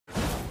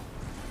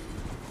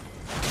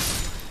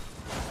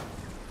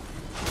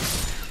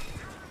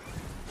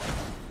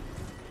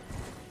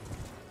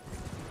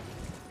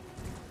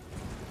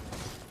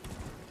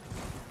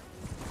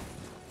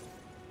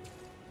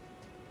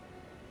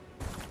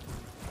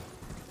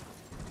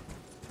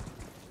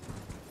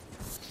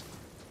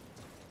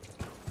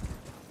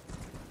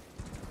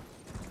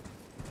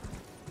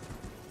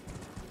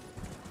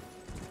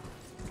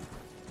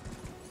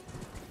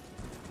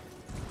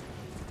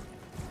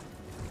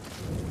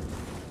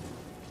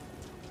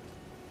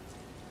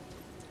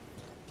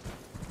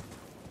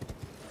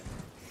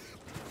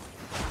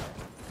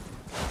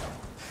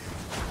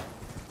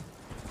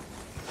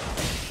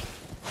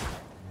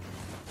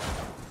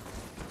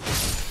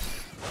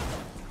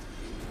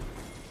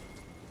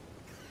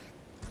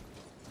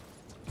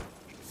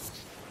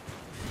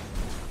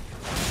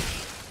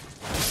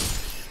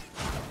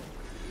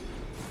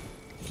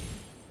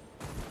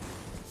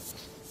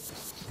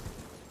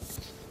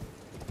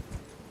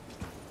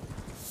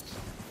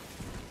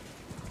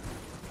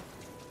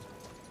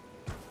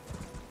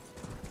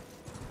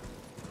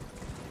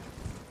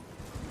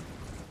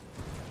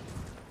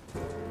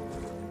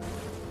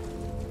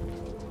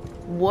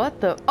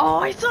What the? Oh,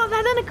 I saw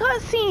that in a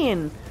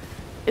cutscene!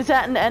 Is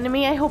that an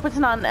enemy? I hope it's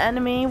not an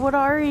enemy. What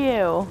are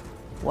you?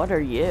 What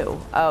are you?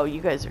 Oh,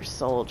 you guys are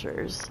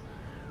soldiers.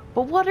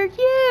 But what are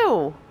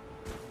you?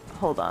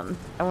 Hold on.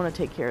 I want to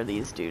take care of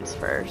these dudes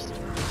first.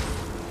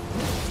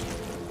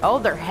 Oh,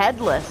 they're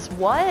headless.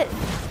 What?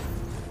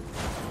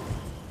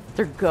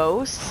 They're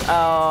ghosts?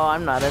 Oh,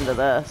 I'm not into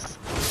this.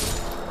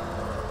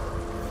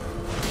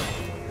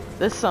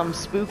 This is some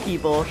spooky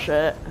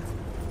bullshit.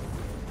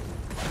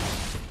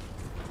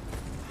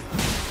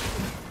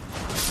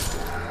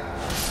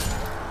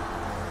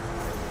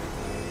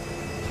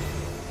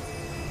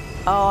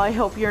 Oh, I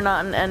hope you're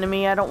not an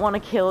enemy. I don't want to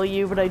kill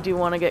you, but I do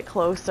want to get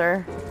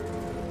closer.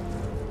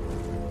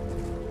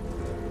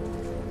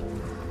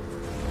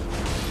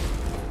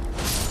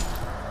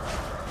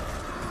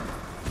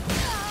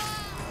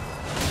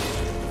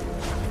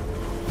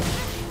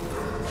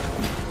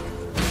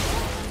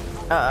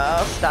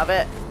 Stop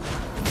it.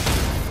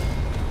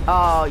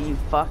 Oh, you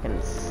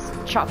fucking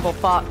chuckle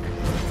fuck.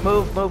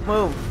 Move, move,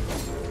 move.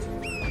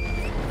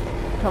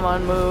 Come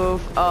on,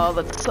 move. Oh,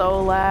 that's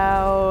so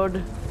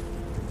loud.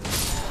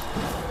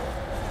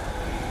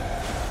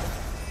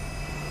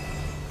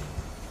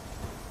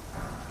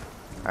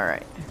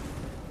 Alright.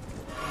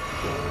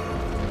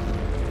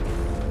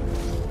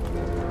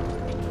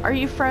 Are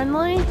you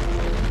friendly?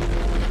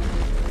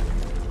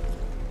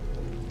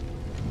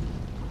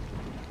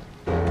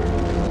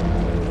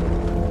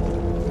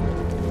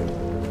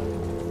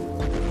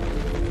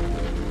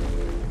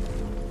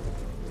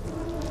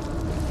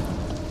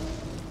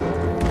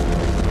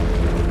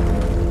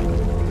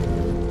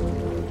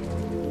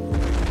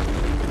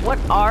 What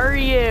are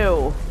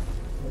you?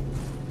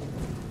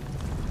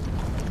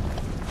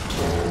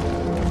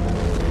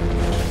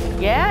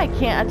 Yeah, I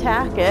can't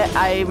attack it.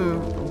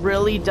 I'm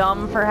really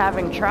dumb for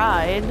having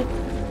tried.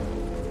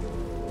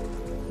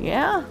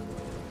 Yeah.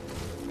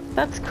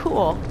 That's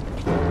cool.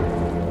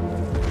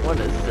 What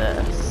is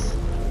this?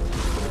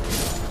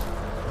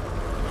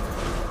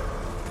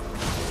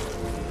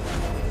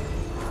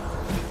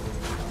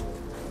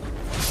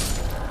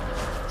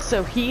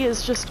 So he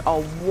is just a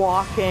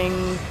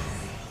walking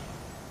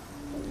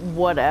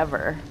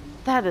whatever.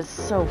 That is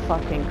so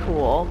fucking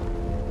cool.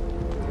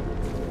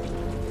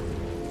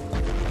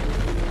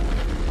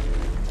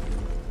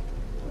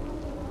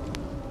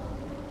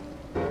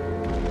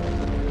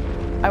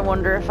 I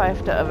wonder if I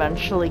have to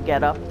eventually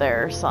get up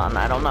there, son.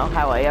 I don't know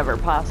how I ever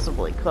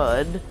possibly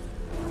could.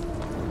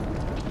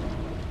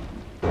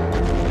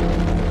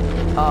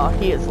 Oh,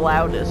 he is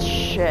loud as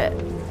shit.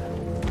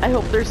 I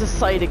hope there's a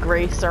site of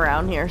grace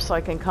around here so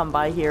I can come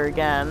by here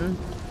again.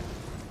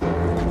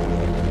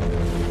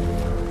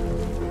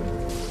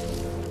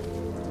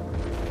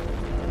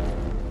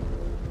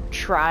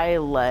 Try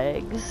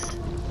legs.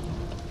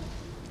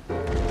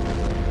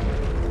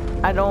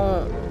 I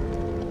don't...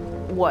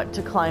 What,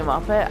 to climb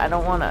up it? I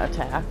don't want to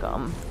attack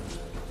them.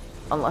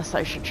 Unless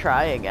I should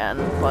try again,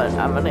 but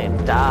I'm gonna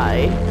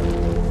die.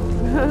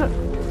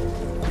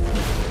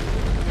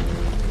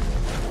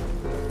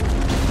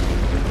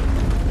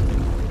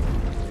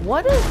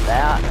 What is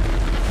that?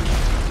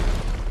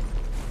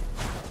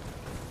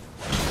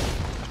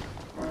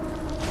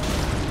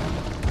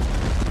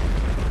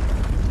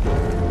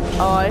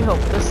 Oh, I hope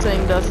this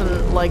thing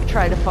doesn't, like,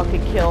 try to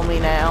fucking kill me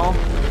now.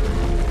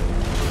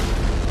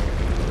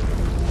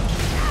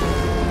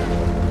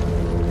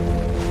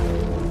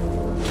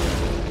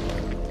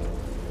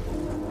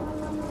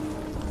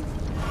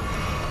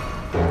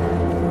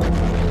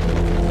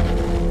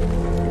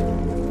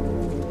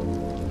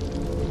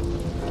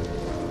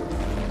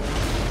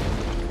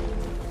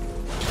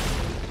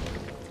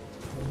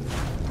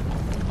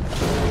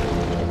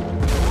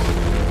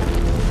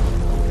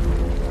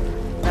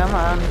 Come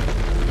on.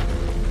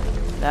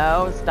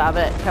 No, stop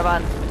it. Come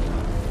on.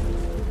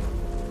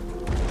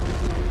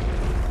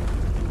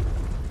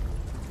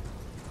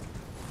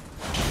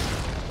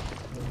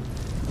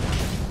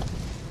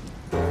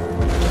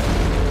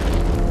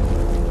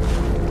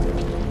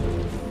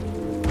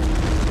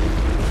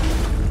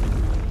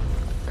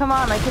 Come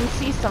on, I can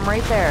see some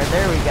right there.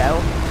 There we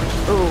go.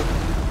 Ooh.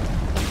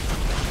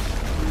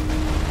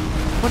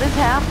 What is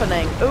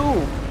happening?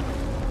 Ooh.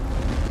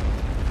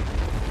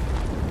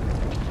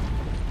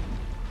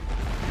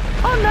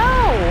 Oh no!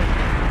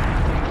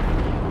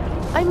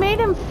 I made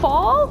him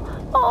fall?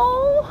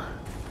 Oh!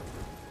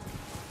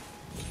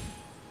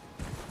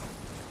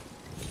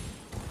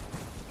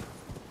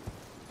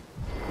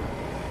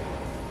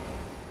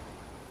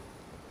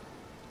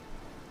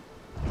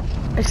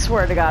 I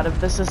swear to God, if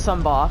this is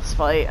some boss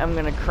fight, I'm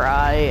gonna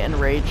cry and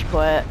rage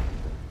quit.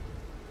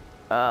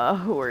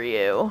 Who are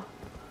you?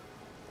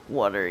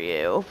 What are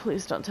you?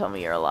 Please don't tell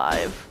me you're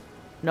alive.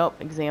 Nope,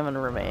 examine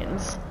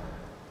remains.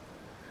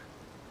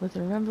 With a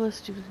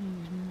remembrance to...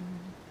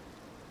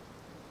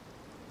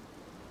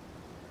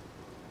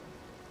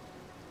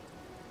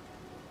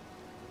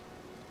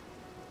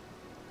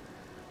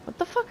 What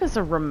the fuck is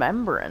a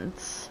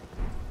remembrance?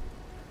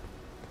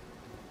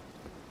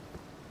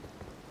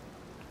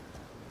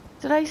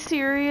 Did I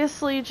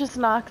seriously just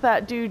knock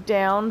that dude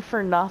down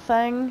for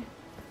nothing?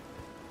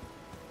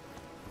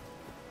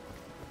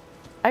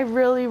 I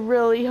really,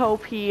 really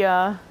hope he,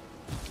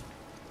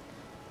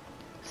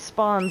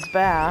 spawns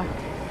back.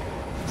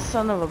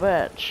 Son of a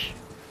bitch.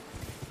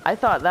 I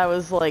thought that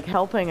was, like,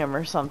 helping him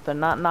or something,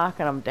 not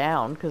knocking him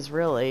down, 'cause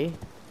really...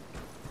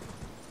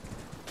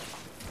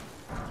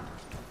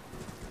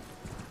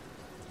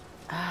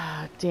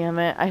 Ah, damn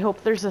it. I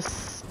hope there's a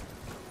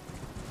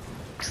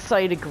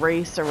site of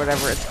grace or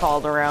whatever it's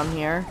called around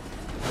here.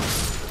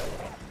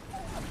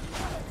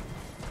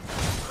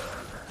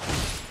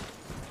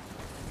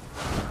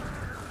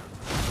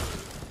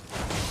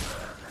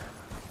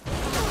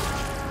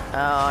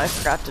 Oh, I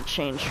forgot to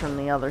change from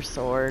the other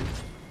sword.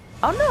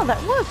 Oh no,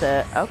 that was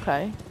it.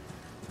 Okay.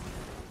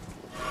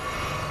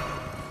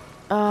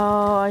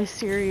 Oh, I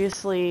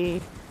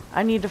seriously...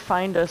 I need to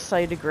find a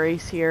site of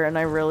grace here, and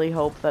I really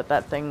hope that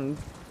that thing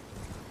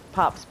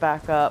pops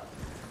back up.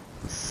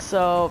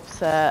 So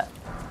upset.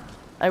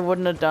 I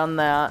wouldn't have done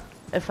that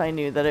if I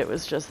knew that it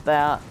was just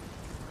that.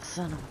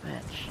 Son of a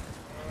bitch.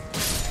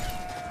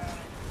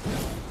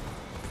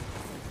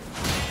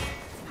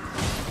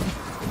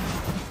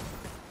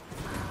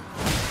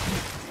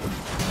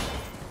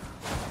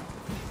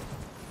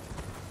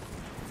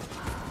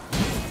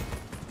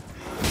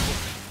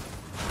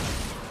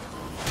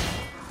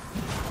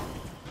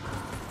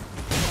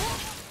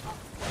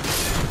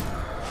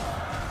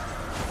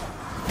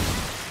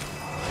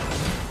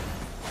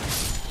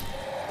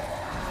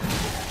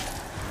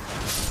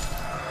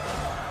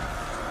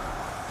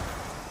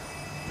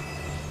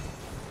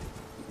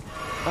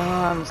 Oh,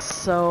 I'm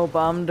so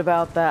bummed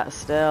about that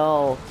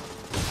still.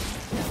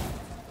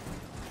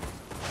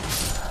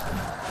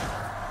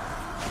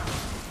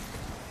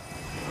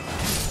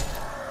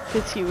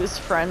 Because he was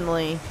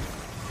friendly.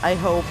 I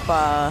hope,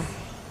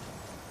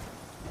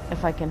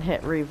 if I can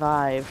hit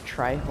revive,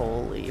 try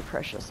holy,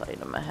 precious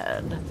item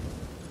ahead.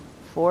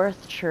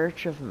 Fourth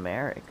Church of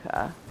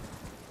America.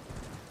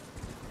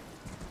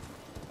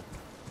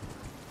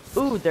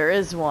 Ooh, there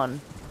is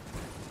one.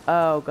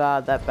 Oh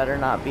god, that better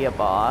not be a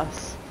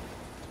boss.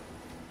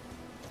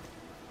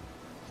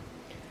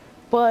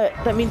 But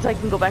that means I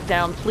can go back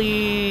down.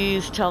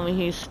 Please tell me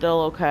he's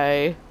still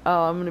okay.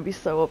 Oh, I'm gonna be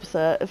so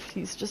upset if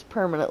he's just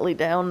permanently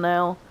down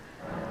now.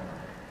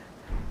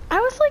 I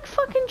was like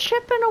fucking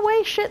chipping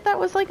away shit that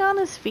was like on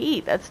his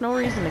feet. That's no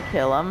reason to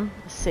kill him.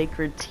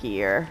 Sacred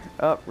tear.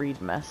 Oh,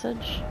 read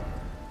message.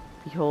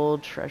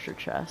 Behold treasure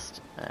chest.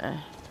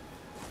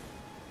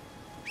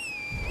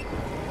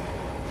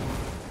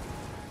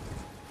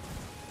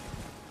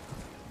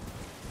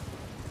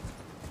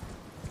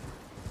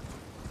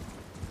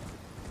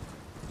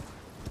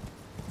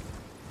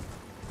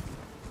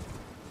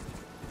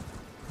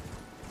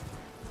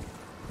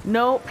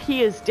 Nope,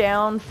 he is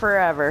down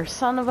forever.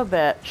 Son of a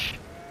bitch.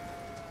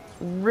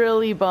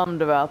 Really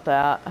bummed about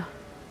that.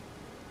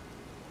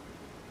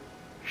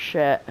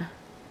 Shit.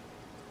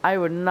 I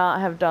would not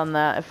have done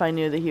that if I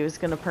knew that he was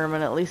going to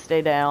permanently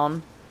stay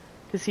down.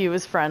 Because he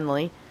was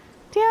friendly.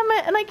 Damn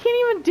it, and I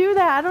can't even do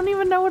that. I don't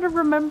even know what a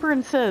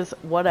remembrance is.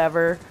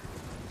 Whatever.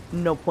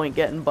 No point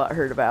getting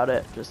butthurt about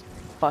it. Just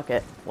fuck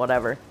it.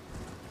 Whatever.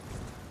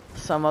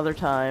 Some other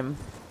time.